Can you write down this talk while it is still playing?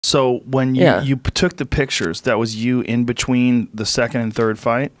So when you took the pictures, that was you in between the second and third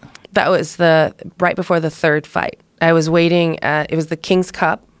fight? That was right before the third fight. I was waiting it was the King's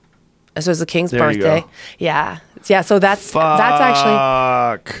Cup. So it was the King's birthday. You go. Yeah. Yeah, so that's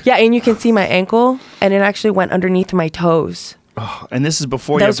actually... Yeah, and you can see my ankle, and it actually went underneath my toes. Oh, and this is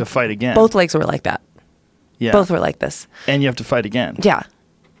before you have to fight again. Both legs were like that. Yeah. Both were like this. And you have to fight again. Yeah.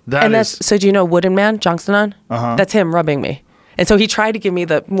 So do you know Wooden Man, Jongsunan? That's him rubbing me. And so he tried to give me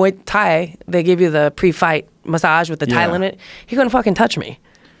the Muay Thai. They give you the pre-fight massage with the Thai limit. He couldn't fucking touch me.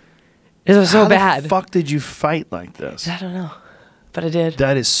 It was so bad. How the fuck did you fight like this? I don't know. But I did.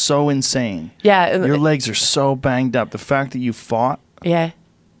 That is so insane. Yeah. Your legs are so banged up. The fact that you fought. Yeah.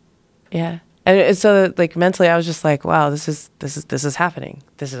 Yeah. And so like mentally I was just like, wow, this is happening.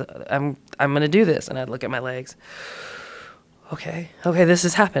 I'm going to do this. And I'd look at my legs. Okay, this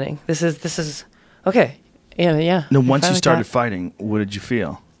is happening. This is okay. Yeah. No, once you started fighting, what did you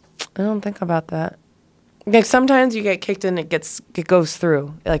feel? I don't think about that. Like sometimes you get kicked and it goes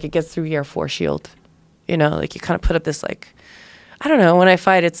through. Like it gets through your force shield. You know, like you kind of put up this like, I don't know, when I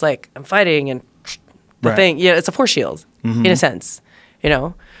fight it's like I'm fighting and the thing, it's a force shield in a sense, you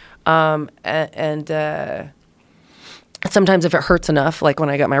know. And sometimes if it hurts enough, like when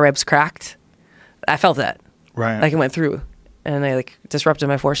I got my ribs cracked, I felt that. Right. Like it went through. And I like disrupted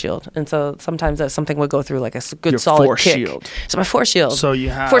my force shield, and so sometimes something would go through like a good solid force kick. Shield. So my force shield. So you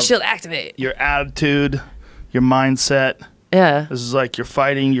have force shield activate. Your attitude, your mindset. Yeah. This is like you're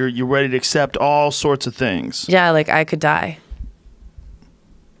fighting. You're ready to accept all sorts of things. Yeah, like I could die,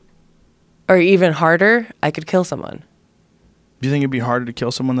 or even harder, I could kill someone. Do you think it'd be harder to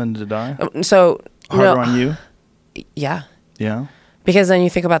kill someone than to die? So harder on you? Yeah. Yeah. Because then you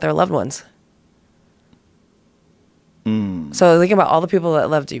think about their loved ones. So think about all the people that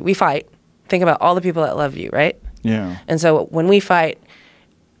loved you. We fight. Think about all the people that love you, right? Yeah. And so when we fight,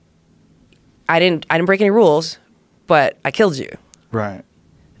 I didn't break any rules, but I killed you. Right.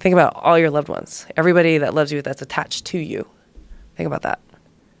 Think about all your loved ones. Everybody that loves you that's attached to you. Think about that.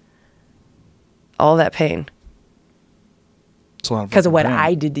 All that pain. It's a lot because of what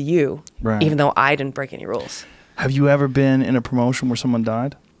I did to you, right. Even though I didn't break any rules. Have you ever been in a promotion where someone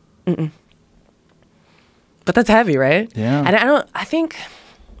died? Mm-mm. But that's heavy, right? Yeah. And I think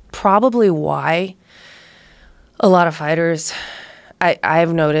probably why a lot of fighters,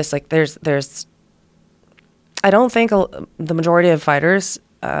 I've noticed like there's, I don't think the majority of fighters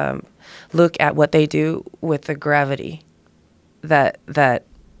look at what they do with the gravity that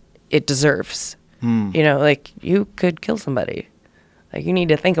it deserves. You know, like you could kill somebody. Like you need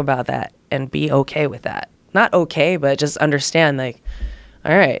to think about that and be okay with that. Not okay, but just understand like,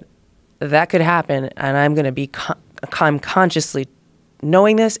 all right, that could happen, and I'm going to be I'm consciously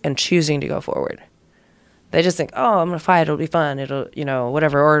knowing this and choosing to go forward. They just think, oh, I'm going to fight, it'll be fun, it'll, you know,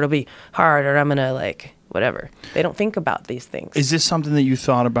 whatever, or it'll be hard, or I'm going to, like, whatever. They don't think about these things. Is this something that you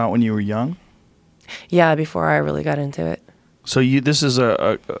thought about when you were young? Yeah, before I really got into it. So this is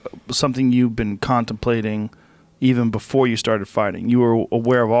something you've been contemplating even before you started fighting. You were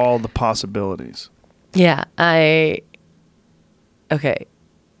aware of all the possibilities. Yeah, okay.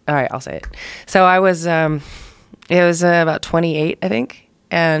 All right, I'll say it. So I was, it was about 28, I think,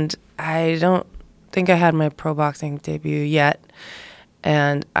 and I don't think I had my pro boxing debut yet,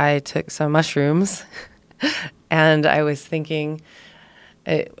 and I took some mushrooms, and I was thinking,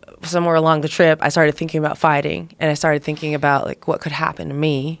 somewhere along the trip, I started thinking about fighting, and I started thinking about, like, what could happen to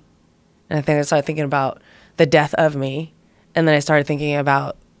me, and I started thinking about the death of me, and then I started thinking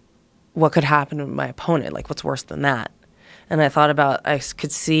about what could happen to my opponent, like, what's worse than that. And I thought about, I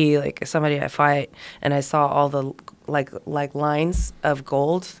could see like somebody I fight, and I saw all the like lines of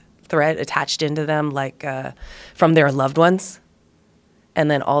gold thread attached into them, like from their loved ones,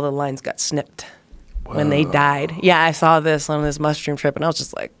 and then all the lines got snipped when they died. Yeah, I saw this on this mushroom trip, and I was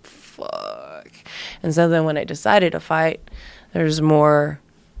just like, fuck. And so then when I decided to fight, there's more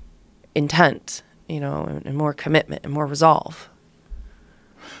intent, you know, and more commitment and more resolve.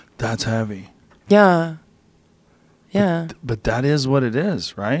 That's heavy. Yeah. Yeah. But that is what it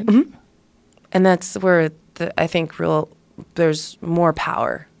is, right? Mm-hmm. And that's where I think there's more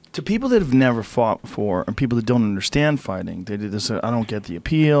power. To people that have never fought before, and people that don't understand fighting, they did this. I don't get the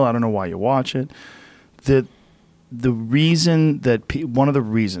appeal. I don't know why you watch it. The reason that one of the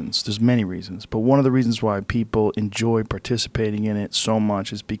reasons, there's many reasons, but one of the reasons why people enjoy participating in it so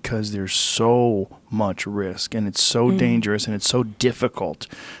much is because there's so much risk, and it's so dangerous, and it's so difficult,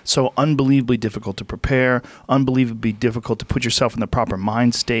 so unbelievably difficult to prepare, unbelievably difficult to put yourself in the proper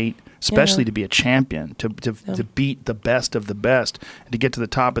mind state, especially to be a champion, to beat the best of the best, and to get to the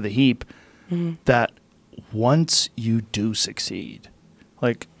top of the heap, that once you do succeed,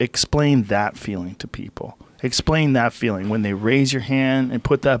 Like, explain that feeling to people. Explain that feeling when they raise your hand and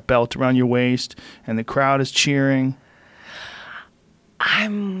put that belt around your waist and the crowd is cheering.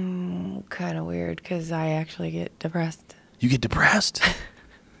 I'm kind of weird because I actually get depressed. You get depressed?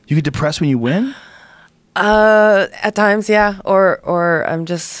 You get depressed when you win? At times, yeah. Or I'm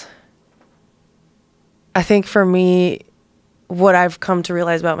just... I think for me, what I've come to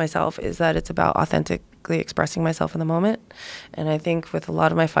realize about myself is that it's about authentically expressing myself in the moment. And I think with a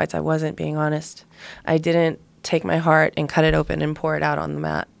lot of my fights, I wasn't being honest. I didn't take my heart and cut it open and pour it out on the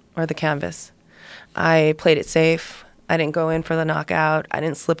mat or the canvas. I played it safe. I didn't go in for the knockout. I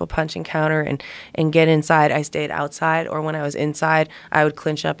didn't slip a punch and counter and get inside. I stayed outside, or when I was inside, I would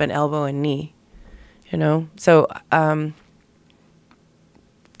clinch up an elbow and knee, you know? So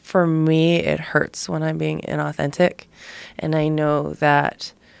for me, it hurts when I'm being inauthentic. And I know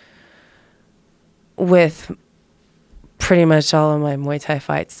that with pretty much all of my Muay Thai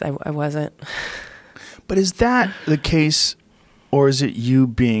fights, I wasn't. But is that the case, or is it you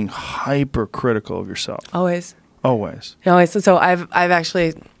being hypercritical of yourself? Always. Always. Always. So I've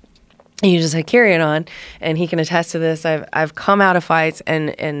actually, you just had Kieran on, and he can attest to this. I've come out of fights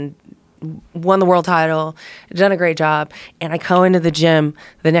and won the world title, done a great job, and I go into the gym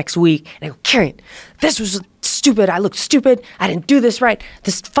the next week and I go, Kieran, this was stupid. I looked stupid. I didn't do this right.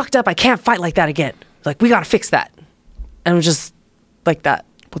 This fucked up. I can't fight like that again. Like, we got to fix that. And I'm just like that.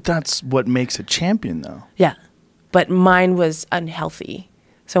 But that's what makes a champion, though. Yeah. But mine was unhealthy.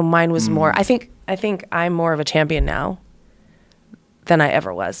 So mine was more, I think I'm more of a champion now than I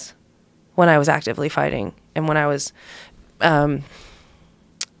ever was when I was actively fighting. And when I was,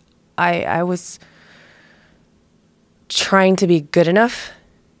 I was trying to be good enough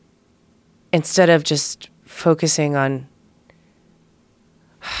instead of just focusing on,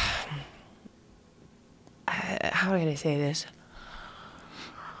 how can I say this?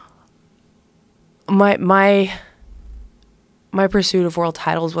 My pursuit of world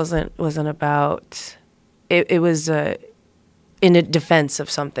titles wasn't about, it was in a defense of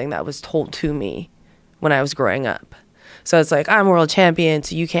something that was told to me when I was growing up. So it's like, I'm world champion,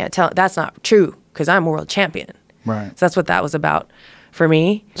 so you can't tell. That's not true, because I'm a world champion. Right. So that's what that was about for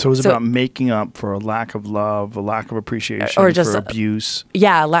me. So it was about making up for a lack of love, a lack of appreciation, or just for abuse.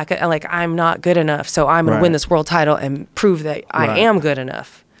 Yeah, like I'm not good enough, so I'm going to win this world title and prove that I am good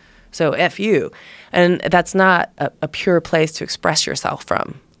enough. So F you. And that's not a pure place to express yourself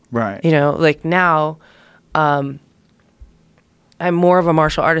from. Right. You know, like now, I'm more of a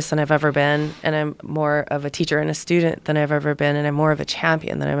martial artist than I've ever been, and I'm more of a teacher and a student than I've ever been, and I'm more of a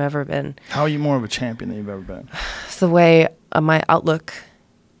champion than I've ever been. How are you more of a champion than you've ever been? It's the way my outlook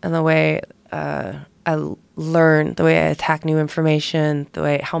and the way I learn, the way I attack new information, the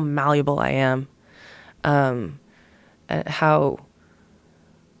way how malleable I am, and how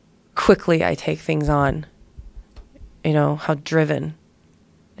quickly I take things on, you know, how driven.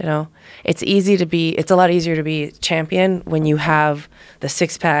 You know, it's a lot easier to be champion when you have the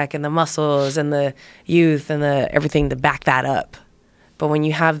six pack and the muscles and the youth and the everything to back that up. But when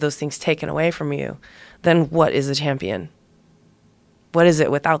you have those things taken away from you, then what is a champion? What is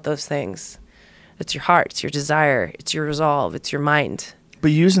it without those things? It's your heart, it's your desire, it's your resolve, it's your mind. But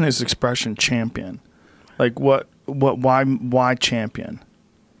using this expression champion, like why champion?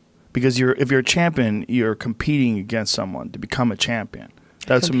 Because if you're a champion, you're competing against someone to become a champion.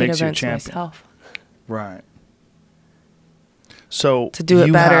 That's what makes you a champion. Myself. Right. So to do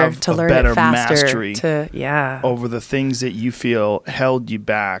it better, have to a learn better it faster, mastery over the things that you feel held you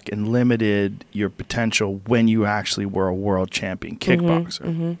back and limited your potential when you actually were a world champion kickboxer.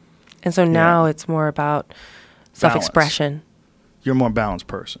 Mm-hmm. And so now it's more about self-expression. You're a more balanced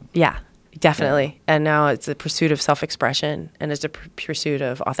person. Yeah, definitely. Yeah. And now it's a pursuit of self-expression, and it's a pursuit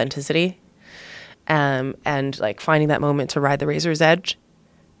of authenticity, and like finding that moment to ride the razor's edge,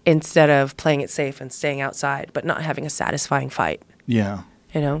 instead of playing it safe and staying outside, but not having a satisfying fight. Yeah.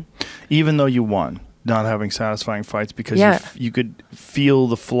 You know? Even though you won, not having satisfying fights because you could feel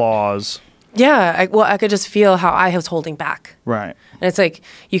the flaws. Yeah. I could just feel how I was holding back. Right. And it's like,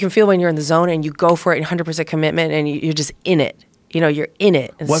 you can feel when you're in the zone and you go for it 100% commitment and you're just in it. You know, you're in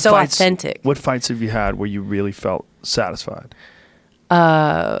it. It's so authentic. What fights have you had where you really felt satisfied?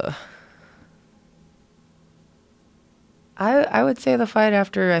 I would say the fight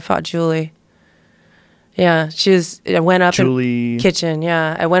after I fought Julie. Yeah, I went up Julie. in kitchen.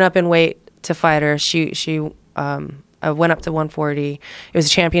 Yeah, I went up in weight to fight her. I went up to 140. It was a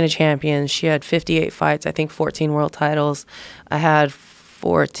champion of champions. She had 58 fights, I think 14 world titles. I had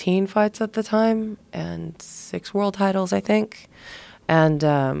 14 fights at the time and 6 world titles, I think.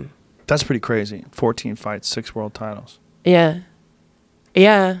 And that's pretty crazy. 14 fights, 6 world titles. Yeah.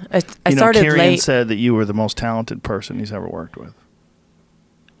 Yeah, I started Kieran late. said that you were the most talented person he's ever worked with.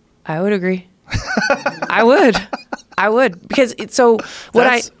 I would agree. I would because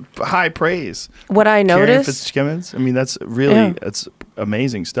That's high praise. What I Kieran noticed. Fitzgibbons. I mean, that's really it's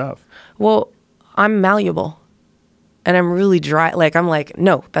amazing stuff. Well, I'm malleable, and I'm really dry. Like I'm like,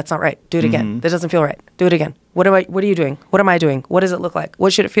 no, that's not right. Do it again. That doesn't feel right. Do it again. What are you doing? What am I doing? What does it look like?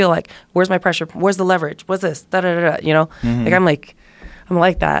 What should it feel like? Where's my pressure? Where's the leverage? What's this? Da da da da. You know, like I'm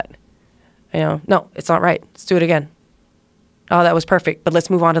like that. You know, no, it's not right. Let's do it again. Oh, that was perfect, but let's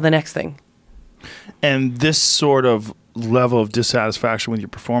move on to the next thing. And this sort of level of dissatisfaction with your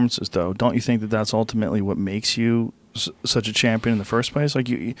performances, though, don't you think that that's ultimately what makes you such a champion in the first place? Like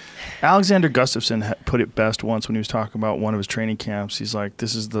Alexander Gustafsson put it best once when he was talking about one of his training camps. He's like,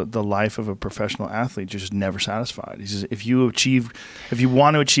 this is the life of a professional athlete. You're just never satisfied. He says, if you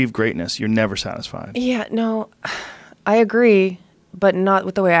want to achieve greatness, you're never satisfied. Yeah, no, I agree, but not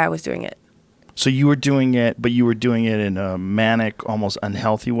with the way I was doing it. So you were doing it, but you were doing it in a manic, almost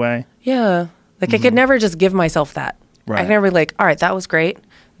unhealthy way? Yeah. Like I could never just give myself that. Right. I could never be like, all right, that was great.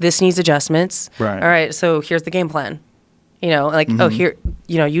 This needs adjustments. Right. All right, so here's the game plan. You know, like, oh, here,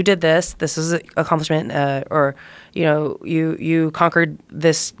 you know, you did this. This is an accomplishment. Or, you know, you conquered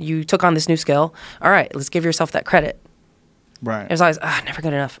this. You took on this new skill. All right, let's give yourself that credit. Right. There's always, never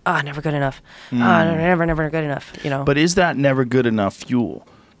good enough. Never good enough. Never good enough, you know. But is that never good enough fuel?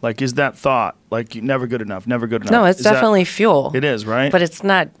 Like, is that thought, like, never good enough, never good enough? No, it's definitely fuel. It is, right? But it's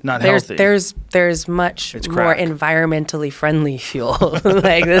not healthy. There's much more environmentally friendly fuel.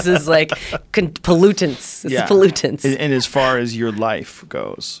 Like, this is like pollutants. This is pollutants. And as far as your life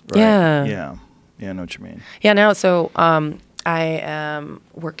goes, right? Yeah. Yeah. Yeah, I know what you mean. Yeah, now, so I am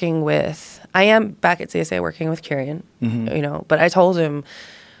back at CSA working with Kieran, you know, but I told him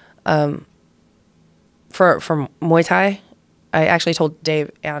for Muay Thai, I actually told Dave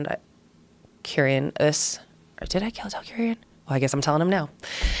and Kieran this. Or did I tell Kieran? Well, I guess I'm telling him now.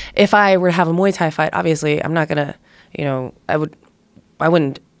 If I were to have a Muay Thai fight, obviously I'm not gonna, you know, I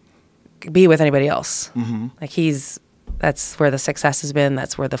wouldn't be with anybody else. Like that's where the success has been.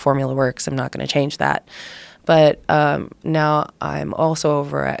 That's where the formula works. I'm not gonna change that. But now I'm also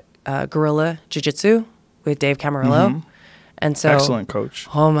over at Guerrilla Jiu-Jitsu with Dave Camarillo. And so, excellent coach.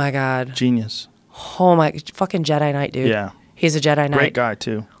 Oh my God. Genius. Oh my, fucking Jedi Knight, dude. Yeah. He's a Jedi Knight. Great guy,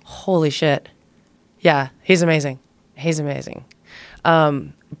 too. Holy shit. Yeah, he's amazing. He's amazing.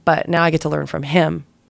 But now I get to learn from him.